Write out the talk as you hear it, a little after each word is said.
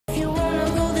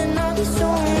be so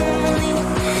lonely.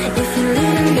 If you're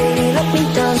leaving, baby, let me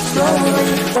down slowly.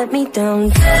 Let me down.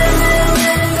 Let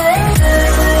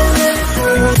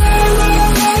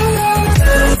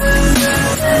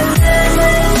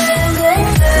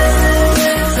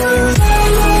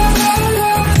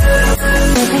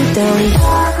me down.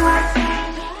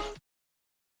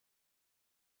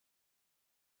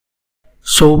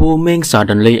 So Wu-ming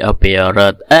suddenly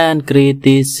appeared and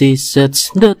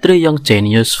criticized the three young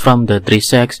geniuses from the three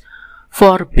sects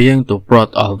for being too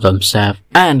proud of themselves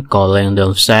and calling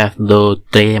themselves the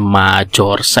three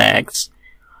major sects.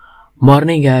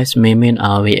 Morning guys, Mimin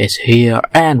Awi is here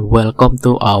and welcome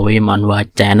to Awi Manhua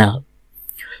channel.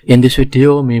 In this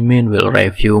video, Mimin will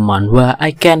review Manhua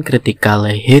I Can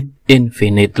Critically Hit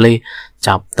Infinitely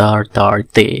chapter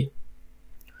 30.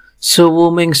 So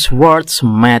Wu-ming's words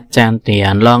made Chen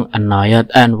Tianlong annoyed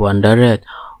and wondered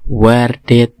where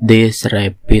did this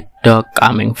rabbit dog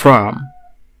coming from.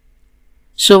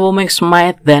 Su Wu-ming's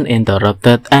mate then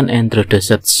interrupted and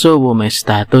introduced Su Wu-ming's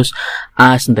status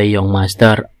as the young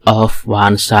master of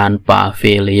Wansan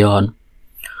Pavilion.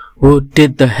 Who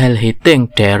did the hell he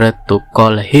think dared to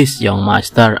call his young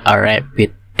master a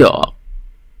rabbit dog?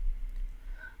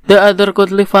 The other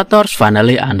cultivators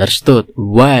finally understood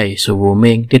why Su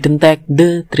Wu-ming didn't take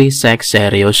the three sects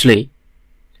seriously.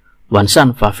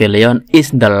 Wansan Pavilion is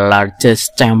the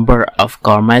largest chamber of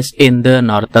commerce in the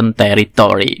Northern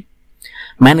Territory.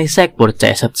 Many sects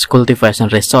purchased cultivation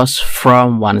resources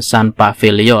from Wansan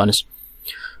Pavilions,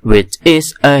 which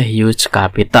is a huge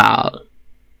capital.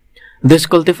 This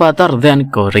cultivator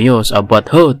then curious about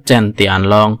how Chen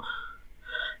Tianlong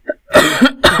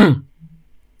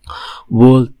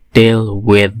would deal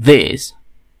with this.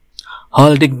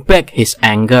 Holding back his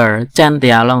anger, Chen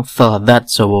Tianlong thought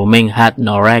that Su Wu-ming had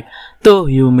no right to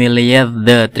humiliate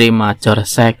the three major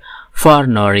sects for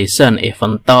no reason,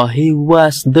 even though he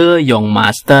was the young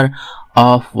master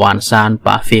of Wansan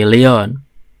Pavilion.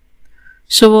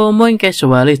 Su Wu-ming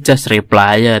casually just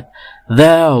replied,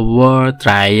 they were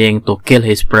trying to kill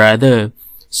his brother,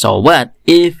 so what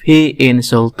if he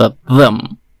insulted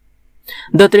them?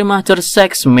 The three major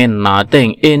sects mean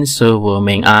nothing in Su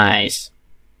Wu-ming's eyes.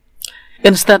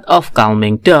 Instead of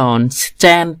calming down,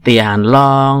 Chen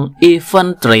Tianlong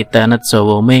even threatened Su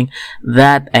Wu-ming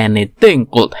that anything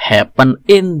could happen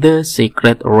in the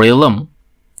secret realm.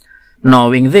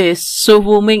 Knowing this, Su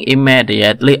Wu-ming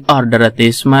immediately ordered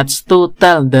his mates to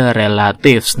tell the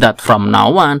relatives that from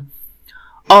now on,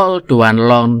 all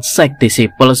Duanlong sect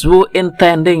disciples who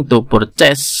intending to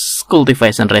purchase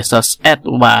cultivation resources at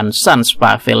Wansan's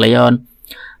Pavilion,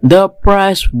 the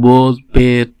price would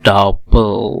be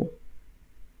double.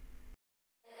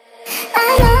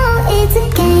 I know it's a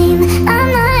game,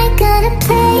 I'm not gonna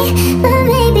play, but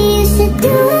maybe you should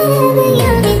do whatever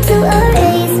you need to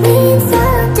erase me. It's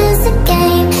all just a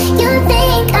game, you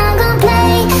think I'm gonna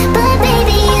play, but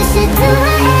maybe you should do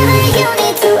whatever you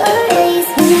need to erase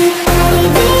me.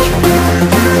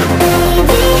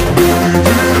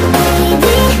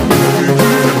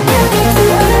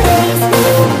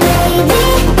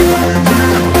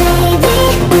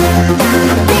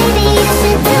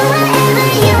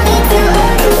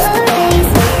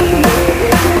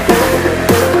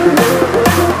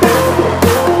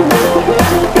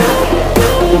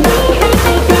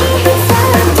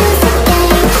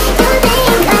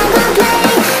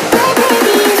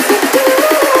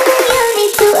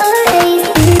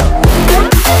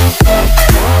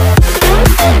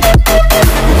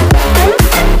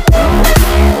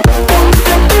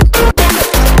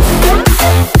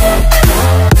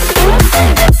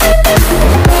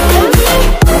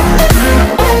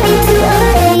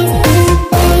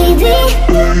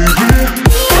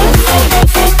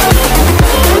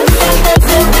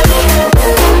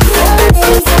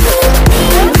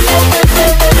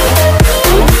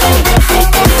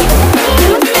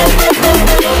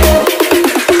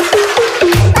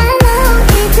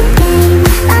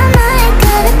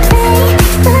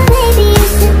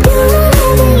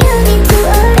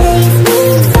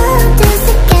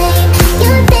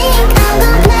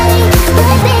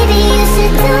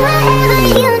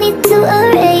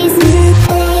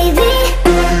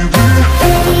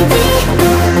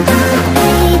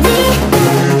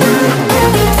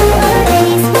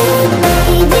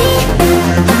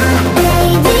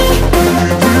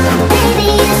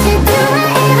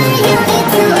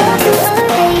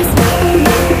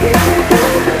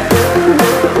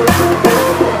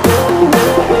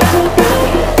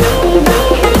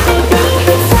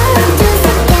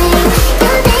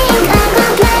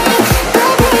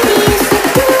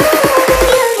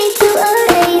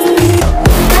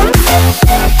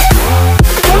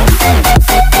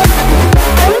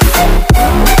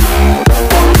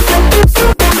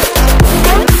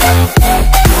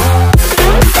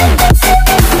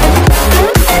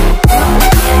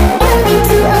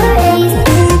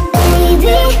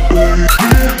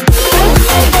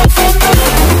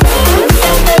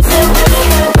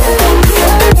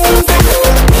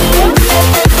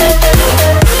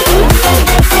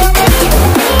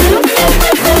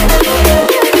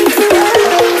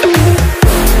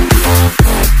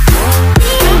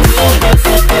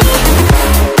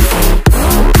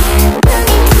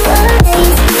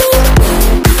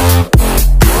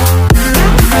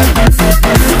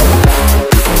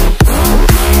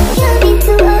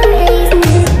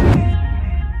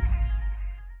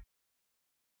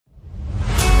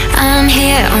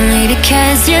 here only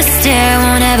because your stare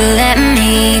won't ever let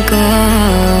me go.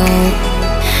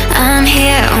 I'm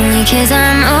here only cause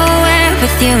I'm aware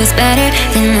with you is better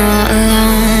than all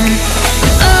alone.